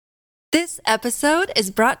This episode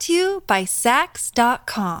is brought to you by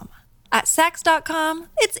Sax.com. At Sax.com,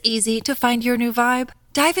 it's easy to find your new vibe.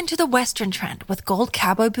 Dive into the Western trend with gold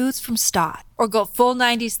cowboy boots from Stott, or go full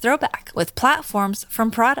 90s throwback with platforms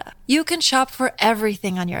from Prada. You can shop for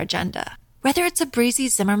everything on your agenda, whether it's a breezy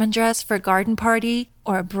Zimmermann dress for a garden party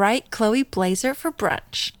or a bright Chloe blazer for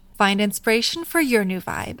brunch. Find inspiration for your new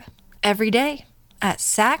vibe every day at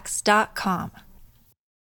Sax.com.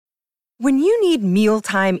 When you need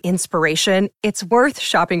mealtime inspiration, it's worth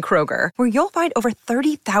shopping Kroger, where you'll find over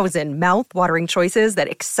 30,000 mouth-watering choices that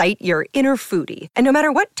excite your inner foodie. And no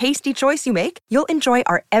matter what tasty choice you make, you'll enjoy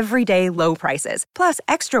our everyday low prices, plus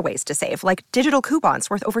extra ways to save, like digital coupons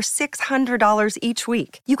worth over $600 each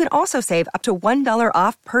week. You can also save up to $1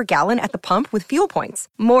 off per gallon at the pump with fuel points.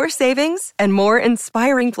 More savings and more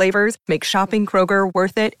inspiring flavors make shopping Kroger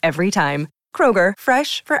worth it every time. Kroger,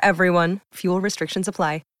 fresh for everyone. Fuel restrictions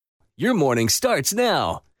apply. Your morning starts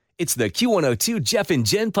now. It's the Q102 Jeff and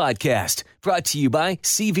Jen podcast, brought to you by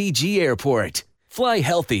CVG Airport. Fly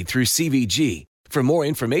healthy through CVG. For more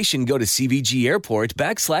information, go to CVG Airport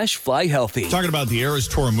 /fly healthy. Talking about the Eras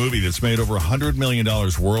Tour movie that's made over $100 million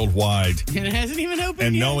worldwide. And it hasn't even opened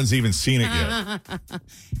and yet. No one's even seen it yet.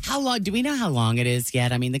 How long? Do we know how long it is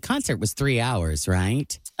yet? I mean, the concert was 3 hours,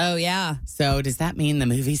 right? Oh, yeah. So does that mean the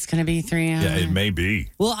movie's going to be 3 hours? Yeah, it may be.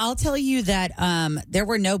 Well, I'll tell you that there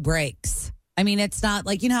were no breaks. I mean, it's not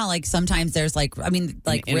like, you know how like sometimes there's like, I mean,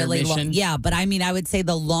 like really long. Yeah, but I mean, I would say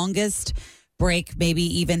the longest break, maybe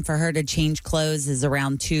even for her to change clothes, is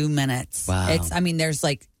around 2 minutes. Wow. There's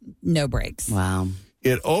like no breaks. Wow.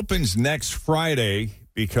 It opens next Friday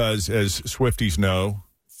because, as Swifties know,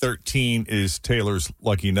 13 is Taylor's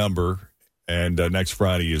lucky number. And next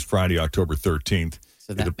Friday is Friday, October 13th.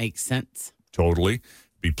 So that makes sense. Totally.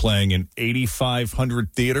 Be playing in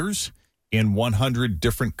 8,500 theaters in 100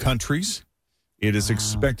 different countries. It is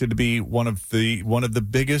expected to be one of the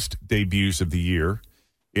biggest debuts of the year.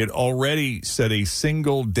 It already set a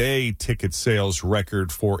single-day ticket sales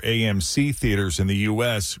record for AMC theaters in the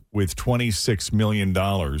U.S. with $26 million.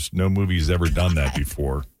 No movie's ever done that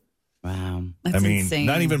before. Wow. That's insane.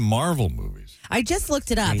 Not even Marvel movies. I just looked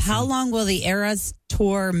it up. How long will the Eras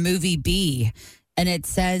Tour movie be? And it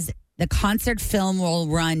says the concert film will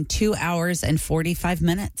run 2 hours and 45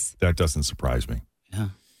 minutes. That doesn't surprise me. Yeah.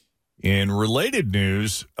 In related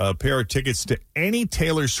news, a pair of tickets to any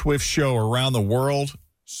Taylor Swift show around the world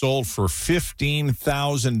sold for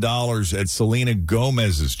 $15,000 at Selena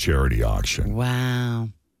Gomez's charity auction. Wow.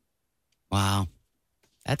 Wow.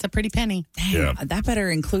 That's a pretty penny. Dang, Yeah. that better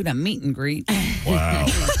include a meet and greet. Wow.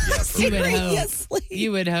 You would hope. Seriously.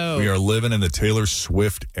 You would hope. We are living in the Taylor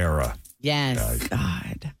Swift era. Yes.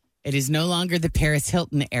 God. It is no longer the Paris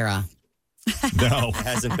Hilton era. No. It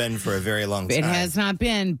hasn't been for a very long time. It has not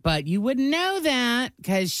been, but you wouldn't know that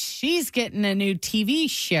because she's getting a new TV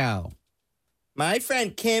show. My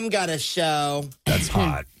friend Kim got a show. That's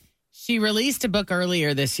hot. She released a book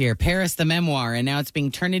earlier this year, Paris the Memoir, and now it's being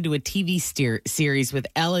turned into a TV series with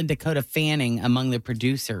Elle and Dakota Fanning among the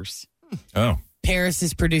producers. Oh. Paris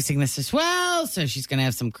is producing this as well, so she's going to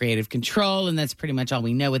have some creative control, and that's pretty much all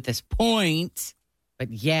we know at this point. But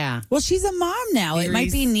yeah. Well, she's a mom now. It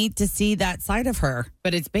might be neat to see that side of her.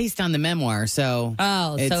 But it's based on the memoir, so...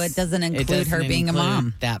 Oh, so it doesn't include her being a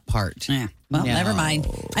mom. That part. Yeah. Well, never mind.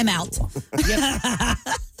 I'm out.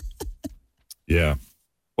 Yeah.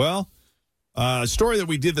 Well, a story that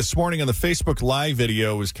we did this morning on the Facebook Live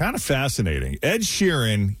video was kind of fascinating. Ed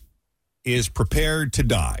Sheeran is prepared to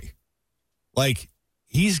die. Like,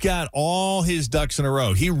 he's got all his ducks in a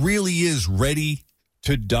row. He really is ready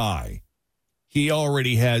to die. He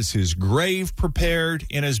already has his grave prepared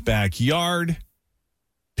in his backyard.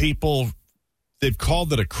 People, they've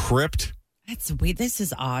called it a crypt. That's weird. This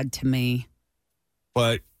is odd to me.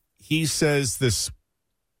 But he says this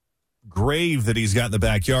grave that he's got in the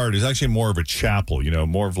backyard is actually more of a chapel,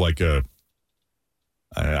 more of like a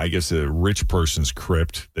rich person's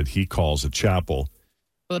crypt that he calls a chapel.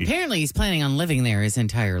 Well, apparently he's planning on living there his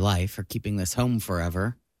entire life or keeping this home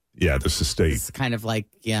forever. Yeah, this estate. It's kind of like,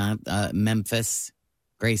 Memphis,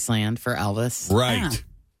 Graceland for Elvis. Right.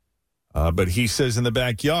 Yeah. But he says in the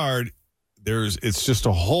backyard, it's just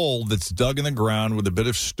a hole that's dug in the ground with a bit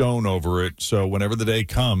of stone over it. So whenever the day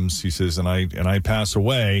comes, he says, and I pass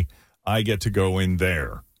away, I get to go in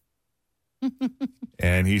there.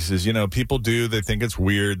 And he says, people they think it's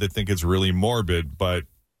weird. They think it's really morbid. But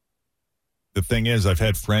the thing is, I've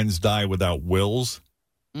had friends die without wills.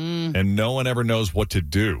 And no one ever knows what to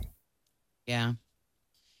do. Yeah.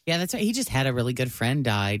 Yeah, that's right. He just had a really good friend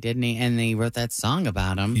die, didn't he? And he wrote that song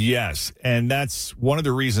about him. Yes, and that's one of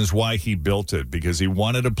the reasons why he built it, because he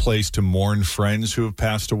wanted a place to mourn friends who have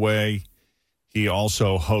passed away. He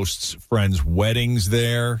also hosts friends' weddings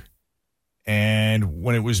there. And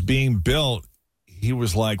when it was being built, he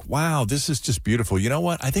was like, wow, this is just beautiful. You know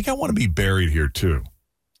what? I think I want to be buried here, too.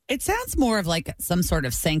 It sounds more of like some sort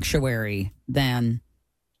of sanctuary than,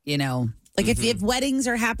 like if weddings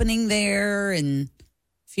are happening there and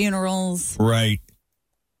funerals. Right.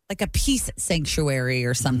 Like a peace sanctuary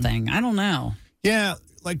or something. I don't know. Yeah,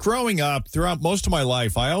 like growing up, throughout most of my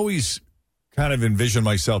life, I always kind of envisioned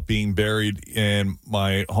myself being buried in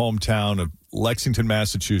my hometown of Lexington,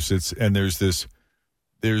 Massachusetts. And there's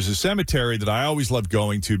a cemetery that I always loved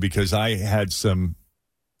going to because I had some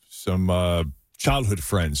childhood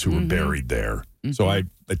friends who were buried there. So I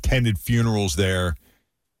attended funerals there.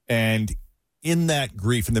 And in that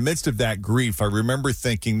grief, in the midst of that grief, I remember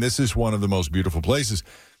thinking, this is one of the most beautiful places.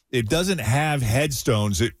 It doesn't have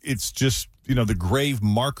headstones. It's just, the grave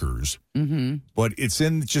markers. Mm-hmm. But it's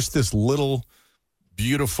in just this little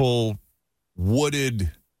beautiful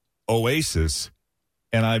wooded oasis.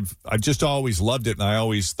 And I've just always loved it. And I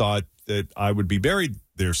always thought that I would be buried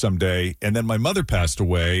there someday. And then my mother passed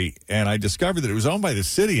away, and I discovered that it was owned by the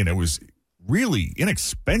city, and it was really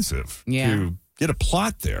inexpensive to get a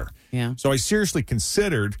plot there. Yeah. So I seriously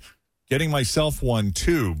considered getting myself one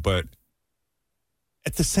too, but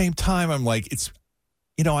at the same time, I'm like,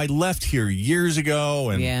 I left here years ago,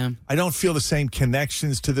 and I don't feel the same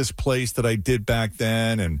connections to this place that I did back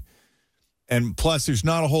then, and plus, there's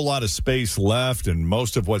not a whole lot of space left, and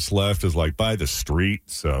most of what's left is like by the street.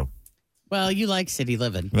 So, well, you like city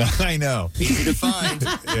living. I know, Easy to find.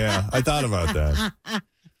 Yeah, I thought about that.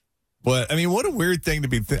 But I mean, what a weird thing to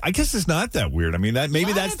be. I guess it's not that weird. I mean,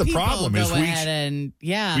 maybe that's the problem. Is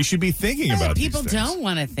we should be thinking about. People these things. don't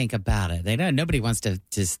want to think about it. They don't. Nobody wants to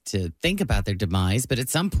think about their demise. But at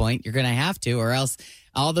some point, you're going to have to, or else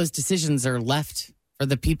all those decisions are left for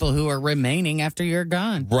the people who are remaining after you're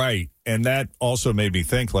gone. Right, and that also made me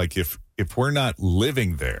think, like, if we're not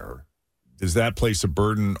living there, does that place a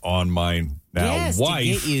burden on my wife to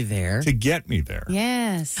get you there, to get me there?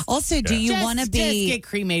 Yes. Also, do you want to just get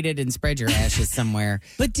cremated and spread your ashes somewhere?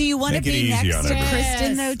 But do you want to be next to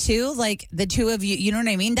Kristen though too? Like the two of you, you know what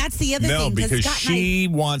I mean? That's the other thing. No, because she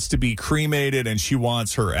wants to be cremated and she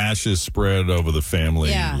wants her ashes spread over the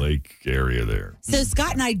family lake area there. So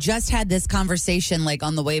Scott and I just had this conversation like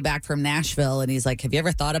on the way back from Nashville, and he's like, "Have you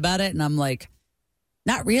ever thought about it?" And I'm like,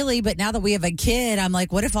 not really, but now that we have a kid, I'm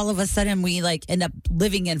like, what if all of a sudden we like end up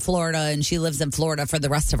living in Florida and she lives in Florida for the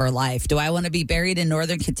rest of her life? Do I want to be buried in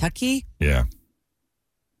northern Kentucky? Yeah.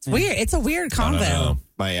 It's weird. It's a weird combo.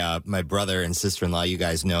 My brother and sister-in-law, you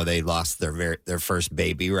guys know, they lost their first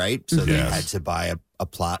baby, right? So they had to buy a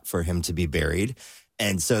plot for him to be buried.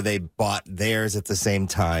 And so they bought theirs at the same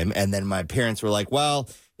time. And then my parents were like, well,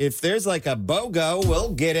 if there's like a BOGO,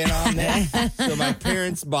 we'll get in on that. So my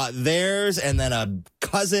parents bought theirs, and then a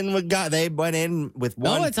cousin they went in with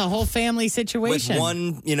one. Oh, it's a whole family situation. With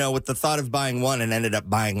one, with the thought of buying one, and ended up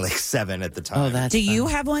buying like 7 at the time. Oh, that's fun. You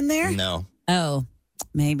have one there? No. Oh,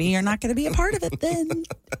 maybe you're not going to be a part of it then.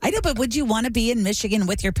 I know, but would you want to be in Michigan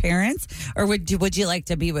with your parents, or would you like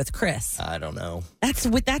to be with Chris? I don't know. That's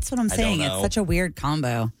what I'm saying. It's such a weird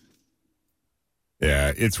combo.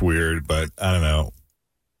 Yeah, it's weird, but I don't know.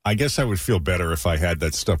 I guess I would feel better if I had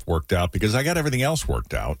that stuff worked out, because I got everything else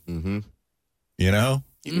worked out. Mm-hmm. You know?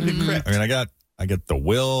 Even the crypt. I mean, I get the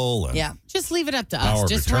will. And just leave it up to us.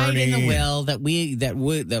 Just write in the will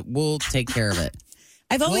that we'll take care of it.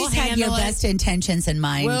 I've always had your best intentions in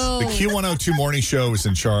mind. The Q102 Morning Show is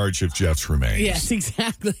in charge of Jeff's remains. Yes,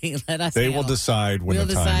 exactly. Let us. They will decide when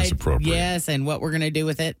the time is appropriate. Yes, and what we're going to do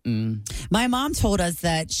with it. My mom told us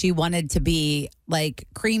that she wanted to be like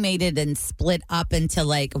cremated and split up into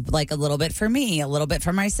like a little bit for me, a little bit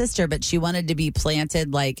for my sister, but she wanted to be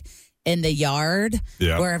planted like in the yard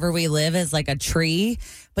wherever we live as like a tree.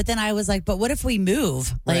 But then I was like, but what if we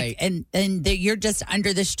move? Like, and you're just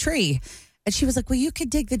under this tree. And she was like, well, you could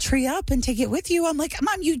dig the tree up and take it with you. I'm like,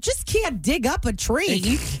 Mom, you just can't dig up a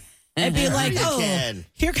tree. And be like,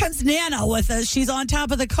 here comes Nana with us. She's on top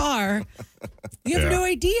of the car. You have no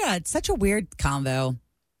idea. It's such a weird combo.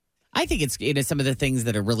 I think it's some of the things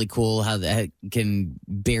that are really cool, how that can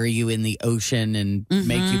bury you in the ocean and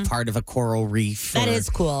make you part of a coral reef. That is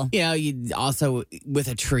cool. You also with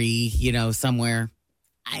a tree, somewhere.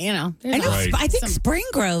 I think Spring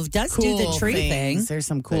Grove does do the tree thing. There's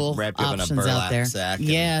some cool wrap you options in a burlap out there. sack.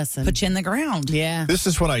 Yes, and put you in the ground. Yeah. This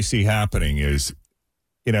is what I see happening is,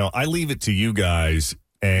 I leave it to you guys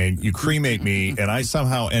and you cremate me, and I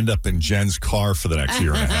somehow end up in Jen's car for the next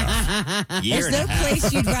year and a half. There's no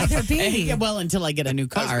place you'd rather be. Well, until I get a new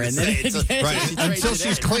car. And then right. Until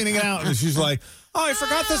she's cleaning it out, and she's like, oh, I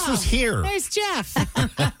forgot this was here. There's Jeff.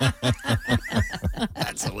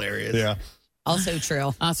 That's hilarious. Yeah. Also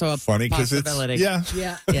true. Also a funny because it's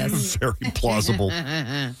Yes. very plausible.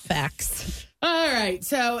 Facts. All right.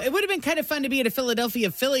 So it would have been kind of fun to be at a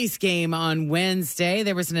Philadelphia Phillies game on Wednesday.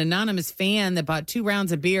 There was an anonymous fan that bought 2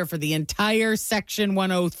 rounds of beer for the entire Section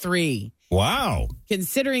 103. Wow.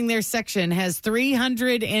 Considering their section has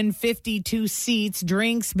 352 seats,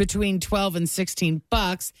 drinks between $12 and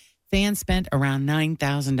 $16, fans spent around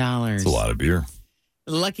 $9,000. That's a lot of beer.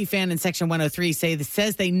 The lucky fan in Section 103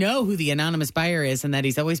 says they know who the anonymous buyer is and that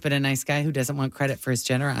he's always been a nice guy who doesn't want credit for his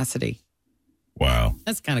generosity. Wow.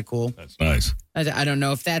 That's kind of cool. That's nice. I don't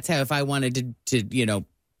know if that's how, if I wanted to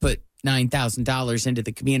put $9,000 into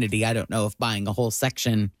the community, I don't know if buying a whole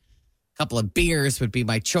section, a couple of beers would be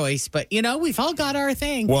my choice. But, we've all got our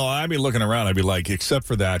thing. Well, I'd be looking around. I'd be like, except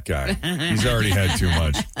for that guy. He's already had too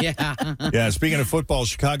much. Yeah. Yeah. Speaking of football,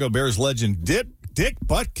 Chicago Bears legend Dick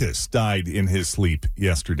Butkus died in his sleep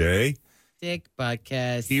yesterday. Dick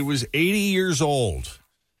Butkus. He was 80 years old.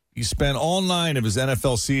 He spent all 9 of his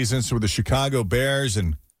NFL seasons with the Chicago Bears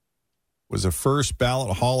and was a first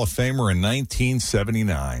ballot Hall of Famer in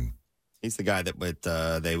 1979. He's the guy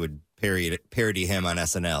that they would parody him on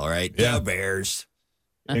SNL, right? Yeah. Go Bears.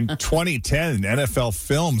 In 2010, NFL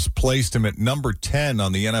Films placed him at number 10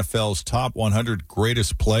 on the NFL's top 100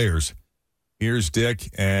 greatest players. Here's Dick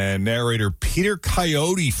and narrator Peter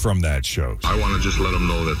Coyote from that show. I want to just let them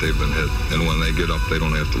know that they've been hit. And when they get up, they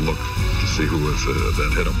don't have to look to see who was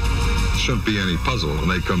that hit them. Shouldn't be any puzzle. When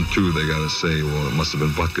they come to, they got to say, well, it must have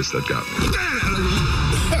been Butkus that got me.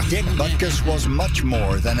 Dick Butkus was much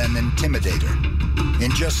more than an intimidator.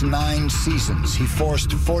 In just 9 seasons, he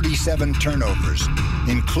forced 47 turnovers,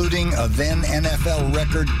 including a then NFL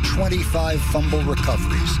record 25 fumble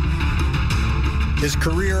recoveries. His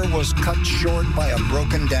career was cut short by a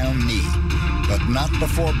broken-down knee, but not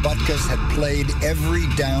before Butkus had played every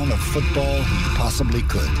down of football he possibly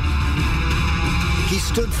could. He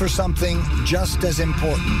stood for something just as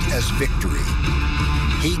important as victory.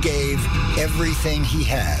 He gave everything he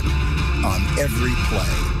had on every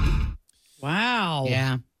play. Wow.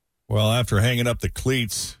 Yeah. Well, after hanging up the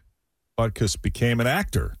cleats, Butkus became an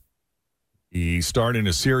actor. He starred in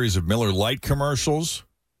a series of Miller Lite commercials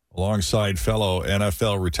alongside fellow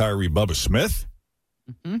NFL retiree Bubba Smith.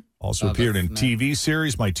 Mm-hmm. Also appeared in TV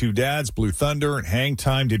series My Two Dads, Blue Thunder, and Hang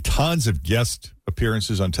Time. Did tons of guest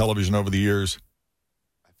appearances on television over the years.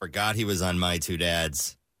 I forgot he was on My Two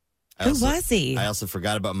Dads. Who was he? I also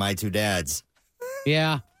forgot about My Two Dads.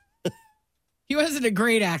 Yeah. He wasn't a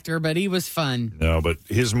great actor, but he was fun. No, but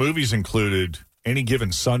his movies included Any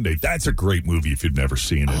Given Sunday. That's a great movie if you've never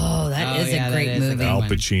seen it. Oh, that is a great movie. Al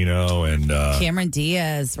Pacino and Cameron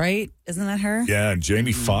Diaz, right? Isn't that her? Yeah, and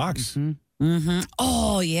Jamie Foxx. Mm-hmm. Mm-hmm.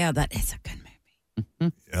 Oh, yeah, that is a good movie. Mm-hmm.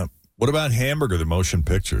 Yeah. What about Hamburger, the motion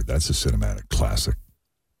picture? That's a cinematic classic.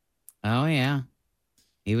 Oh, yeah.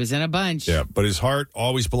 He was in a bunch. Yeah, but his heart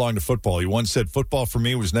always belonged to football. He once said, football for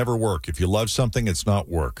me was never work. If you love something, it's not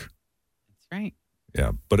work. That's right.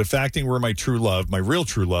 Yeah, but if acting were my true love, my real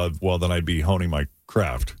true love, well, then I'd be honing my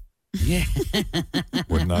craft. Yeah.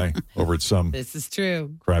 Wouldn't I? Over at some This is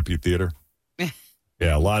true. crappy theater.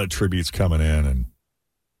 Yeah, a lot of tributes coming in. And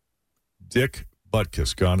Dick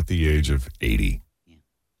Butkus gone at the age of 80. Yeah.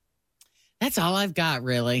 That's all I've got,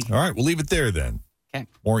 really. All right, we'll leave it there then. Okay.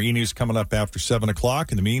 More E-News coming up after 7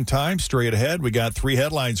 o'clock. In the meantime, straight ahead, we got 3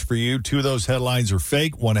 headlines for you. 2 of those headlines are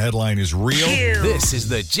fake. 1 headline is real. This is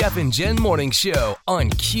the Jeff and Jen Morning Show on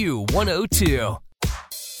Q102.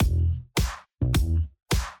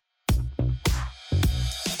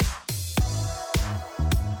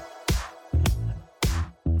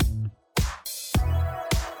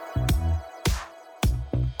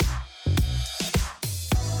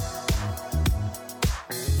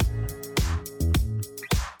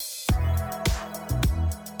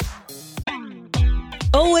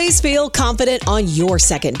 Always feel confident on your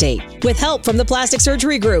second date. With help from the Plastic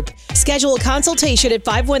Surgery Group. Schedule a consultation at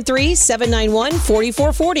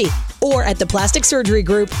 513-791-4440 or at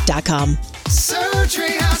theplasticsurgerygroup.com.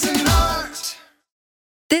 Surgery has an art.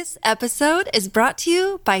 This episode is brought to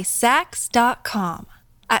you by Sax.com.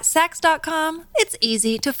 At Sax.com, it's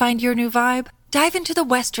easy to find your new vibe. Dive into the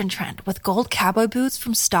Western trend with gold cowboy boots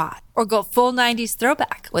from Stott, or go full 90s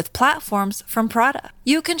throwback with platforms from Prada.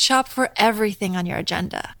 You can shop for everything on your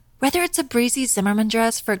agenda, whether it's a breezy Zimmermann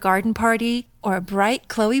dress for a garden party or a bright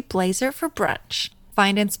Chloe blazer for brunch.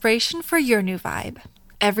 Find inspiration for your new vibe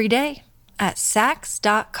every day at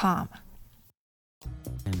Saks.com.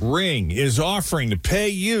 Ring is offering to pay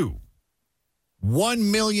you $1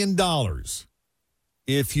 million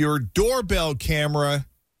if your doorbell camera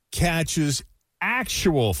catches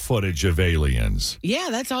actual footage of aliens. Yeah,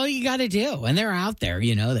 that's all you got to do. And they're out there.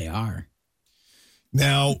 You know they are.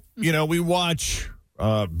 Now, we watch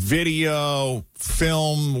video,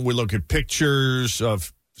 film. We look at pictures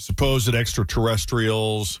of supposed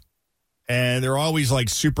extraterrestrials. And they're always like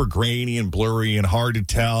super grainy and blurry and hard to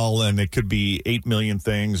tell. And it could be 8 million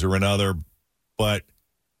things or another. But,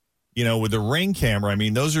 with the Ring camera, I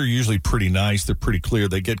mean, those are usually pretty nice. They're pretty clear.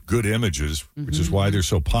 They get good images, which is why they're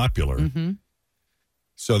so popular. Mm-hmm.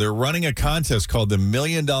 So they're running a contest called the $1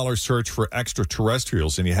 Million Search for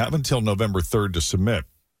Extraterrestrials. And you have until November 3rd to submit.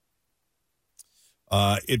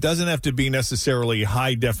 It doesn't have to be necessarily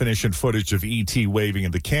high-definition footage of E.T. waving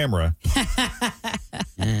at the camera.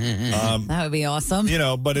 That would be awesome.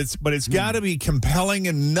 But it's got to be compelling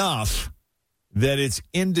enough that it's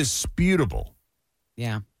indisputable.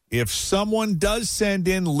 Yeah. If someone does send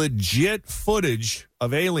in legit footage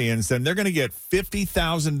of aliens, then they're going to get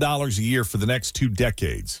 $50,000 a year for the next 2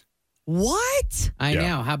 decades. What? I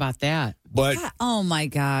know. How about that? But oh my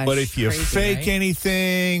gosh. But if you Crazy, fake right?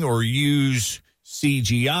 anything or use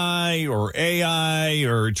CGI or AI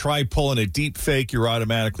or try pulling a deep fake, you're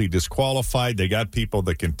automatically disqualified. They got people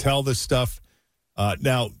that can tell this stuff.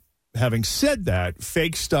 Now, having said that,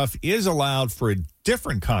 fake stuff is allowed for a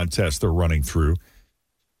different contest they're running through.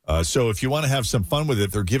 So if you want to have some fun with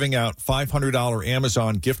it, they're giving out $500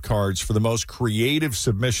 Amazon gift cards for the most creative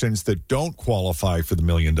submissions that don't qualify for the $1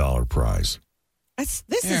 million prize. This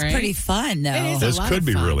is pretty fun, though. This could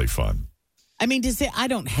be really fun. I mean, I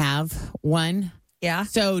don't have one. Yeah.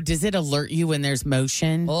 So does it alert you when there's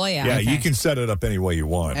motion? Oh, yeah. Yeah, Okay. you can set it up any way you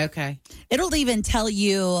want. Okay. It'll even tell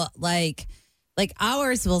you, like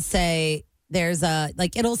ours will say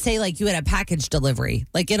it'll say you had a package delivery.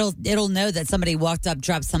 Like it'll know that somebody walked up,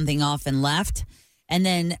 dropped something off and left. And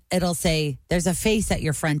then it'll say there's a face at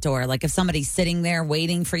your front door. Like if somebody's sitting there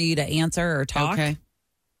waiting for you to answer or talk. Okay.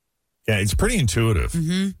 Yeah, it's pretty intuitive.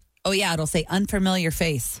 Mm-hmm. Oh, yeah. It'll say unfamiliar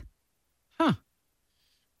face. Huh.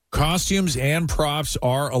 Costumes and props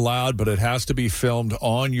are allowed, but it has to be filmed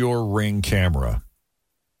on your Ring camera.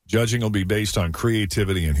 Judging will be based on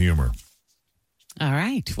creativity and humor. All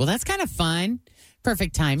right. Well, that's kind of fun.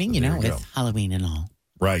 Perfect timing, with Halloween and all.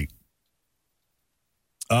 Right.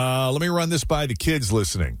 Let me run this by the kids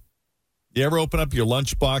listening. You ever open up your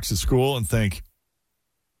lunchbox at school and think,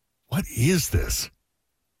 what is this?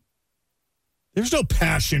 There's no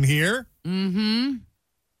passion here. Mm-hmm.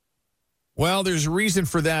 Well, there's a reason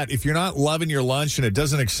for that. If you're not loving your lunch and it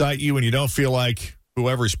doesn't excite you and you don't feel like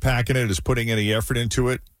whoever's packing it is putting any effort into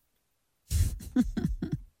it,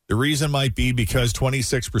 the reason might be because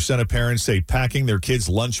 26% of parents say packing their kids'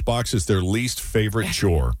 lunchbox is their least favorite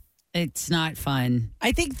chore. It's not fun.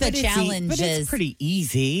 I think the But challenge it's pretty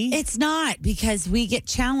easy. It's not, because we get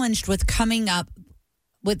challenged with coming up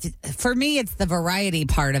with, for me, it's the variety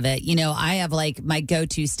part of it. I have my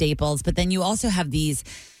go-to staples, but then you also have these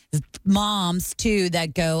moms too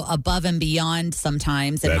that go above and beyond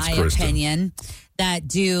sometimes, in my opinion, that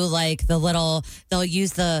do they'll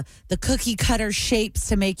use the cookie cutter shapes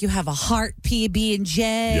to make you have a heart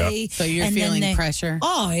PB&J. Yep. So you're feeling pressure.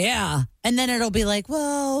 Oh yeah. And then it'll be like,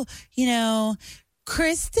 well,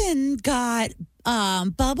 Kristen got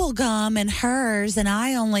bubble gum in hers and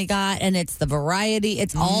I only got, and it's the variety.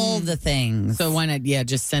 It's all the things. So why not,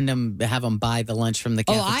 just have them buy the lunch from the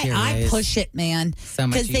cafeteria. I push it, man. So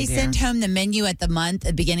much because they send home the menu at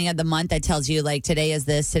the beginning of the month that tells you today is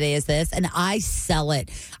this, and I sell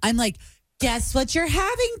it. I'm like, guess what you're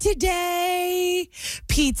having today?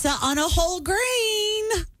 Pizza on a whole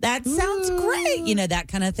grain. That sounds great. That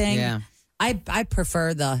kind of thing. Yeah. I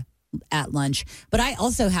prefer the at lunch, but I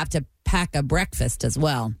also have to pack a breakfast as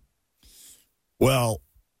well. Well,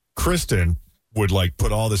 Kristen would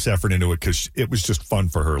put all this effort into it because it was just fun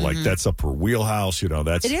for her. That's up her wheelhouse.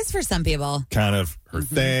 That's It is for some people. kind of her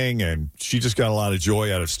thing. And she just got a lot of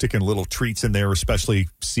joy out of sticking little treats in there, especially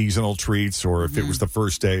seasonal treats, or if it was the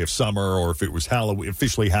first day of summer, or if it was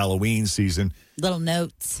officially Halloween season. Little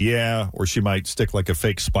notes. Yeah. Or she might stick a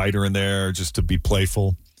fake spider in there just to be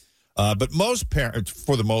playful. But most parents,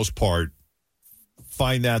 for the most part,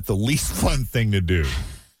 find that the least fun thing to do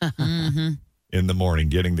in the morning,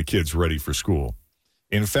 getting the kids ready for school.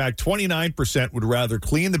 In fact, 29% would rather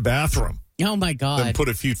clean the bathroom Oh, my God. than put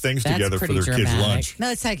a few things That's together for pretty their kids' dramatic. lunch. No,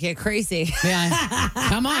 it's get crazy. Yeah.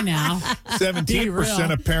 Come on now.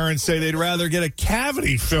 17% of parents say they'd rather get a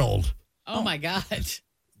cavity filled Oh, my God.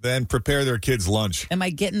 than prepare their kids' lunch. Am I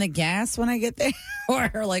getting the gas when I get there?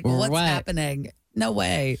 Or like, what's happening? No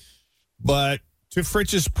way. But to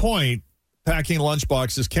Fritch's point, packing lunch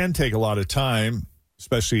boxes can take a lot of time,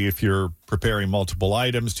 especially if you're preparing multiple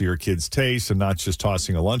items to your kids' taste and not just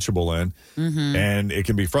tossing a Lunchable in. Mm-hmm. And it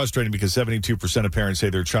can be frustrating because 72% of parents say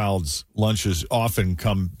their child's lunches often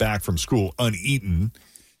come back from school uneaten.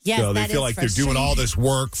 Yes, so they feel like they're doing all this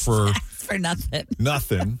work for nothing.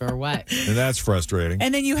 Nothing. For what? And that's frustrating.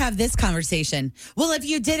 And then you have this conversation. Well, if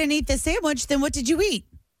you didn't eat the sandwich, then what did you eat?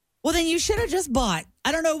 Well, then you should have just bought.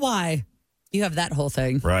 I don't know why. You have that whole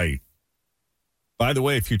thing. Right. By the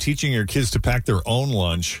way, if you're teaching your kids to pack their own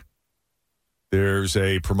lunch, there's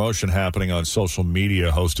a promotion happening on social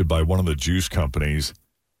media hosted by one of the juice companies.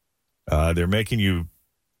 They're making you,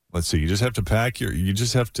 let's see, you just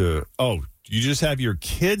have your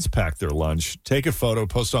kids pack their lunch, take a photo,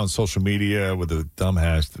 post it on social media with a dumb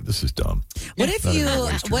hashtag. This is dumb.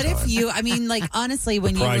 I mean, like, honestly,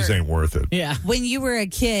 when the prize ain't worth it. Yeah. When you were a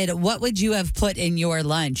kid, what would you have put in your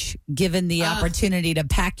lunch given the opportunity to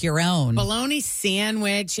pack your own? Bologna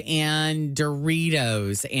sandwich and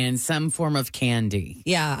Doritos and some form of candy.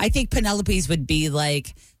 Yeah, I think Penelope's would be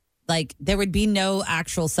like there would be no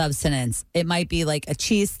actual substance. It might be like a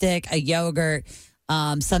cheese stick, a yogurt,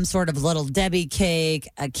 some sort of little Debbie cake,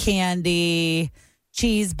 a candy,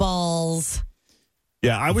 cheese balls.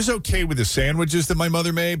 Yeah, I was okay with the sandwiches that my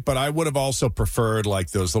mother made, but I would have also preferred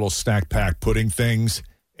like those little snack pack pudding things.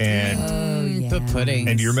 And the pudding.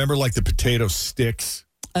 And you remember like the potato sticks?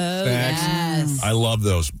 Oh, snacks? yes. I love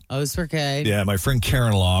those. Those were good. Yeah, my friend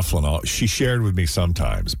Karen Laughlin, she shared with me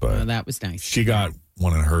sometimes, but that was nice. She got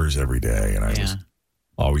one of hers every day, and I was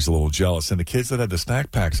always a little jealous. And the kids that had the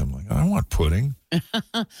snack packs, I'm like, I want pudding.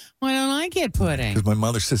 Why don't I get pudding? Because my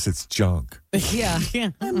mother says it's junk. Yeah.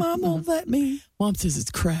 My mom won't let me. Mom says it's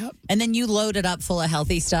crap. And then you load it up full of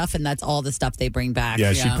healthy stuff, and that's all the stuff they bring back.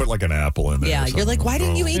 Yeah, she put like an apple in there. Yeah, you're like, why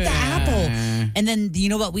didn't you eat the apple? And then you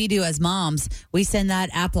know what we do as moms? We send that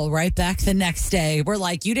apple right back the next day. We're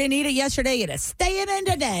like, you didn't eat it yesterday, you just stay in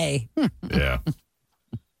today. Yeah.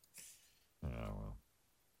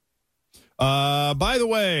 By the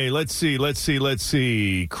way, let's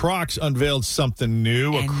see. Crocs unveiled something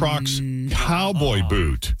new, a Crocs cowboy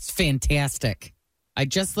boot. It's fantastic. I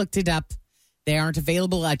just looked it up. They aren't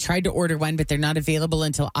available. I tried to order one, but they're not available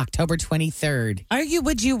until October 23rd.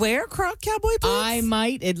 Would you wear Croc cowboy boots? I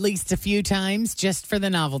might at least a few times just for the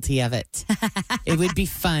novelty of it. It would be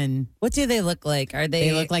fun. What do they look like?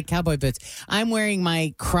 They look like cowboy boots. I'm wearing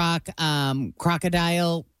my crocodile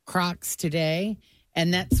Crocs today.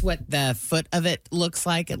 And that's what the foot of it looks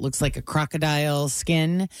like. It looks like a crocodile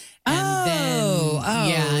skin.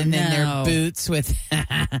 And then they're boots with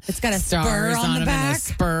it's got a stars spur on the back. And a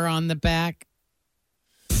spur on the back.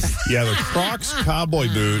 Yeah, the Crocs cowboy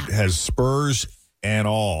boot has spurs and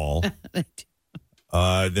all.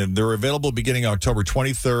 Then they're available beginning October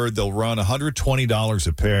 23rd. They'll run $120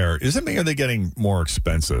 a pair. Are they getting more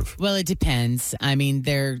expensive? Well, it depends. I mean,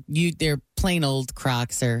 they're plain old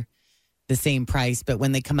Crocs are the same price, but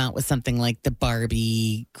when they come out with something like the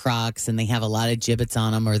Barbie Crocs and they have a lot of gibbets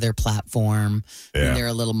on them or their platform, then they're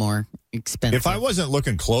a little more expensive. If I wasn't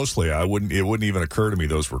looking closely, it wouldn't even occur to me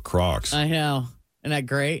those were Crocs. I know. Isn't that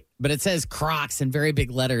great? But it says Crocs in very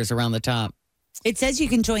big letters around the top. It says you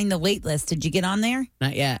can join the wait list. Did you get on there?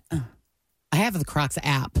 Not yet. I have the Crocs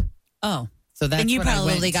app. Oh. So that's and you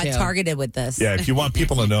probably got targeted with this. Yeah, if you want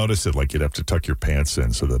people to notice it, like you'd have to tuck your pants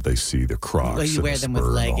in so that they see the Crocs. Well, you wear them with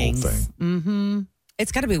leggings. Mm-hmm.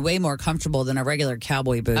 It's got to be way more comfortable than a regular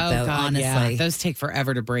cowboy boot, though. God, honestly, yeah. Those take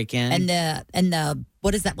forever to break in. And the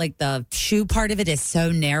what is that? Like the shoe part of it is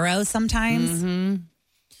so narrow sometimes. Mm-hmm.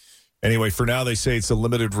 Anyway, for now they say it's a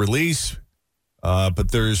limited release,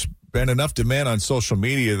 but there's been enough demand on social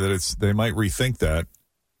media that they might rethink that.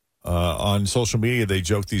 On social media, they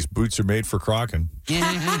joke these boots are made for crocking. So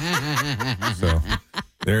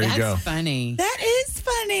there you go. That's funny. That is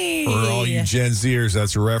funny. For all you Gen Zers,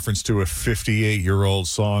 that's a reference to a 58-year-old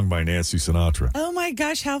song by Nancy Sinatra. Oh my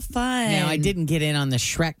gosh, how fun! Now I didn't get in on the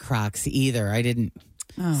Shrek Crocs either. I didn't.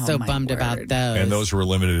 So bummed about those. And those were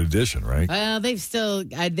limited edition, right? Well,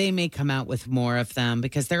 they may come out with more of them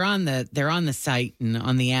because they're on the site and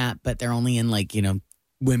on the app, but they're only in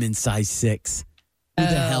women's size 6. Who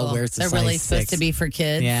the hell wears a size 6? They're really supposed to be for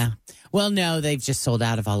kids? Yeah. Well, no, they've just sold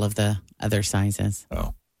out of all of the other sizes.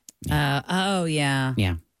 Oh. Yeah.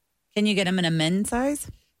 Yeah. Can you get them in a men's size?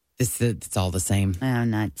 It's all the same. Oh,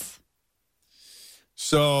 nuts.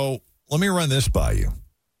 So let me run this by you.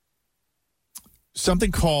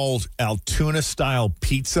 Something called Altoona-style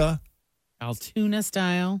pizza. Altoona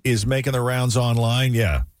style? Is making the rounds online,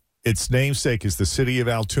 yeah. its namesake is the city of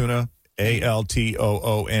Altoona,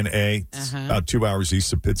 Altoona. It's about 2 hours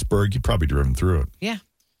east of Pittsburgh. You've probably driven through it. Yeah.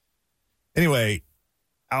 Anyway,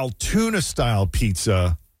 Altoona-style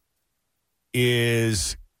pizza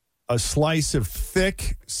is a slice of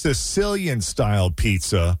thick Sicilian-style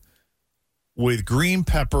pizza with green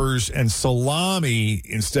peppers and salami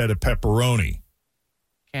instead of pepperoni.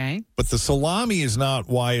 Okay. But the salami is not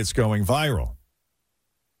why it's going viral.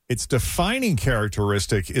 Its defining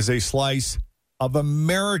characteristic is a slice of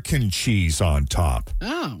American cheese on top.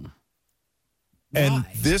 Oh. And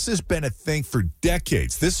this has been a thing for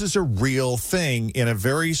decades. This is a real thing in a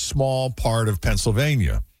very small part of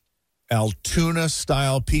Pennsylvania.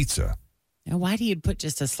 Altoona-style pizza. Now, why do you put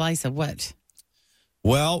just a slice of what?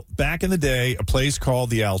 Well, back in the day, a place called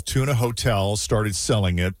the Altoona Hotel started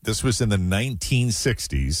selling it. This was in the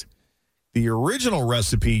 1960s. The original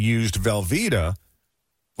recipe used Velveeta,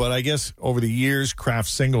 but I guess over the years, Kraft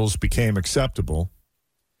singles became acceptable.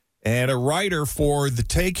 And a writer for The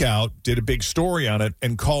Takeout did a big story on it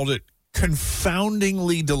and called it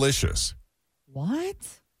confoundingly delicious. What?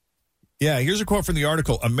 Yeah, here's a quote from the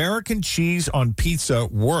article. American cheese on pizza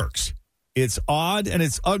works. It's odd and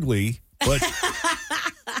it's ugly, but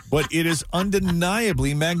it is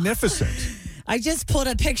undeniably magnificent. I just pulled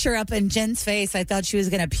a picture up in Jen's face. I thought she was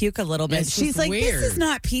going to puke a little bit. It's She's like, weird. This is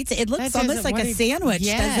not pizza. It looks almost like a sandwich,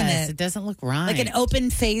 doesn't it? It doesn't look right. Like an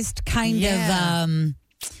open-faced kind of...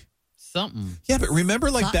 something. Yeah, but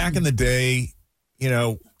remember back in the day,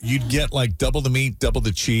 you'd get like double the meat, double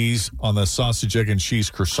the cheese on the sausage, egg, and cheese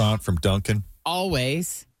croissant from Dunkin'?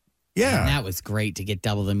 Always. Yeah. And that was great to get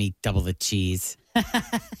double the meat, double the cheese.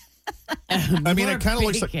 I mean, it kind of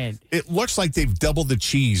looks like they've doubled the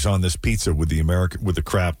cheese on this pizza with the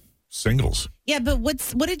Kraft singles. Yeah, but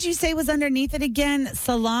what did you say was underneath it again?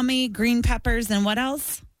 Salami, green peppers, and what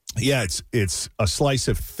else? Yeah, it's a slice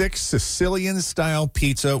of thick Sicilian-style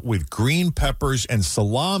pizza with green peppers and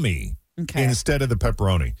salami instead of the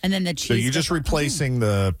pepperoni. And then the cheese. So you're just replacing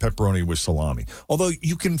the pepperoni with salami. Although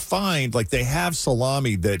you can find, they have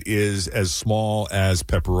salami that is as small as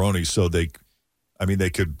pepperoni, so they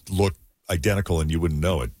could look identical and you wouldn't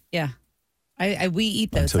know it. Yeah. We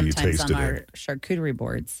eat those Until you sometimes on tasted our it. charcuterie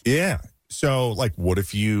boards. Yeah. So, what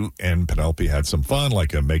if you and Penelope had some fun,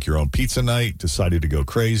 like a make-your-own pizza night, decided to go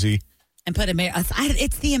crazy? And put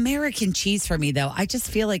it's the American cheese for me, though. I just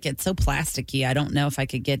feel like it's so plasticky. I don't know if I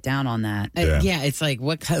could get down on that. Yeah, it's like,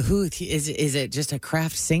 who is it just a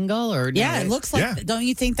Kraft single? Or it looks like, don't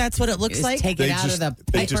you think that's what it looks like? Take it out of the paper.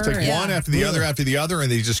 They just take one after the other, and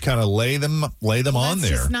they just kind of lay them on that's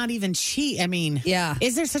there. It's not even cheese. I mean, yeah.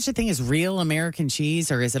 Is there such a thing as real American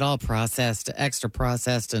cheese, or is it all processed, extra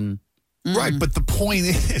processed, and... Right, but the point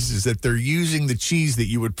is that they're using the cheese that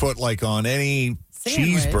you would put on any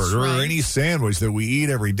cheeseburger or any sandwich that we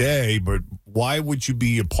eat every day. But why would you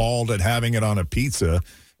be appalled at having it on a pizza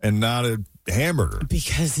and not a hamburger?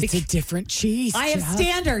 Because it's a different cheese. I have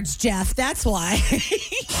standards, Jeff. That's why.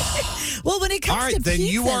 Well, when it comes all right, to then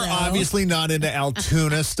pizza, you are obviously not into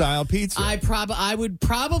Altoona style pizza. I would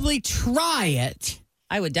probably try it.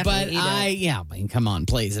 I would definitely eat it. Come on,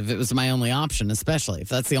 please. If it was my only option, especially if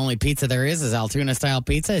that's the only pizza there is Altoona-style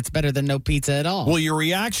pizza, it's better than no pizza at all. Well, your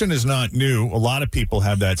reaction is not new. A lot of people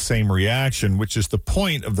have that same reaction, which is the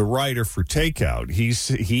point of the writer for Takeout.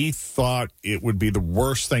 He thought it would be the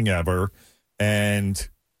worst thing ever and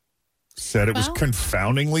said it was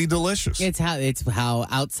confoundingly delicious. It's how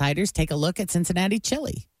outsiders take a look at Cincinnati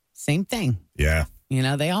chili. Same thing. Yeah.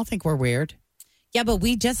 They all think we're weird. Yeah, but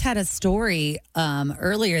we just had a story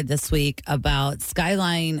earlier this week about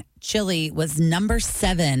Skyline Chili was number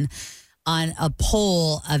 7 on a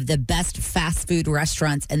poll of the best fast food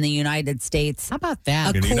restaurants in the United States. How about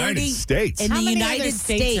that? In the United States? In How the many United other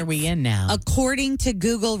states are we in now? According to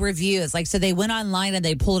Google reviews. So they went online and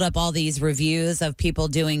they pulled up all these reviews of people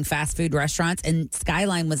doing fast food restaurants, and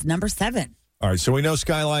Skyline was number 7. All right, so we know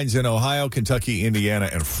Skyline's in Ohio, Kentucky, Indiana,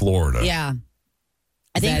 and Florida. Yeah.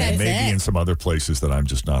 I think that's maybe in some other places that I'm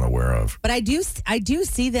just not aware of. But I do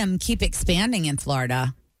see them keep expanding in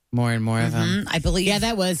Florida. More and more of them. I believe. Yeah,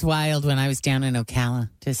 that was wild when I was down in Ocala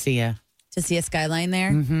to see a Skyline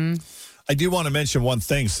there. Mm-hmm. I do want to mention one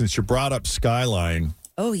thing since you brought up Skyline.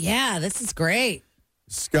 Oh, yeah, this is great.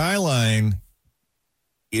 Skyline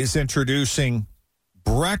is introducing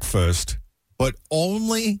breakfast, but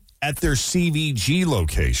only at their CVG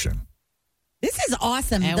location. This is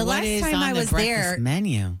awesome. And the last time I was there,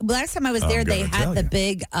 menu. Last time I was there, they had the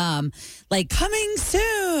big, coming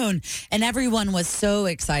soon, and everyone was so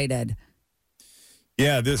excited.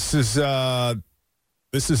 Yeah, this is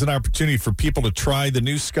This is an opportunity for people to try the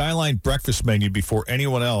new Skyline breakfast menu before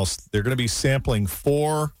anyone else. They're going to be sampling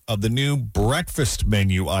 4 of the new breakfast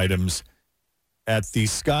menu items at the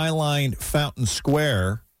Skyline Fountain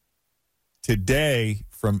Square today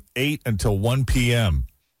from 8 until 1 p.m.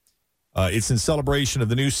 It's in celebration of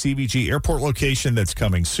the new CVG Airport location that's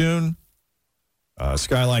coming soon.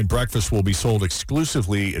 Skyline breakfast will be sold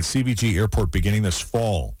exclusively at CVG Airport beginning this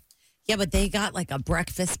fall. Yeah, but they got like a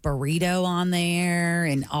breakfast burrito on there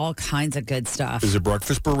and all kinds of good stuff. There's a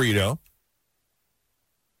breakfast burrito,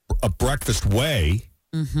 a breakfast whey,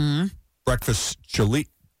 breakfast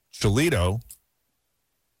chilito,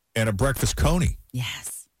 and a breakfast coney.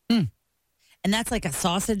 Yes. And that's like a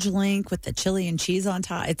sausage link with the chili and cheese on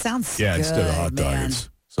top. It sounds good, instead of hot dog, it's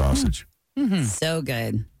sausage. So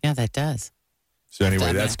good. Yeah, that does. So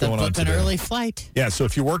anyway, that's going on today. An early flight. Yeah, so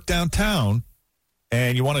if you work downtown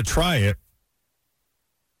and you want to try it,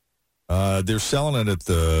 they're selling it at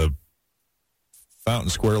the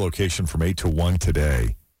Fountain Square location from 8 to 1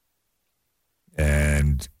 today.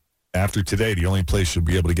 And after today, the only place you'll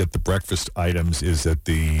be able to get the breakfast items is at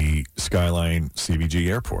the Skyline CVG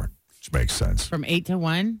Airport, which makes sense. From 8 to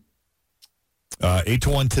 1? 8 to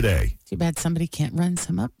 1 today. Too bad somebody can't run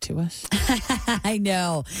some up to us. I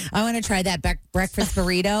know. I want to try that breakfast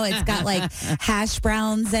burrito. It's got like hash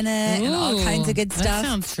browns in it and all kinds of good stuff. That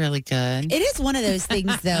sounds really good. It is one of those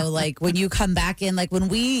things, though, like when you come back in, like when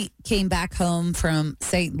we came back home from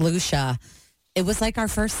St. Lucia, it was like our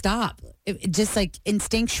first stop. It just like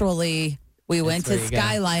instinctually, we went to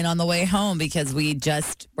Skyline on the way home because we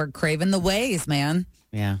just were craving the ways, man.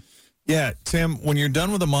 Yeah. Yeah, Tim, when you're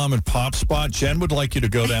done with the mom and pop spot, Jen would like you to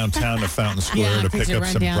go downtown to Fountain Square to pick up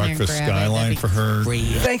some breakfast Skyline for her.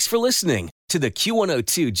 Thanks for listening to the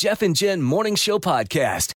Q102 Jeff and Jen Morning Show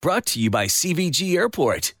podcast, brought to you by CVG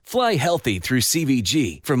Airport. Fly healthy through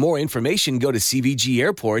CVG. For more information, go to CVG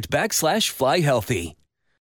Airport /fly healthy.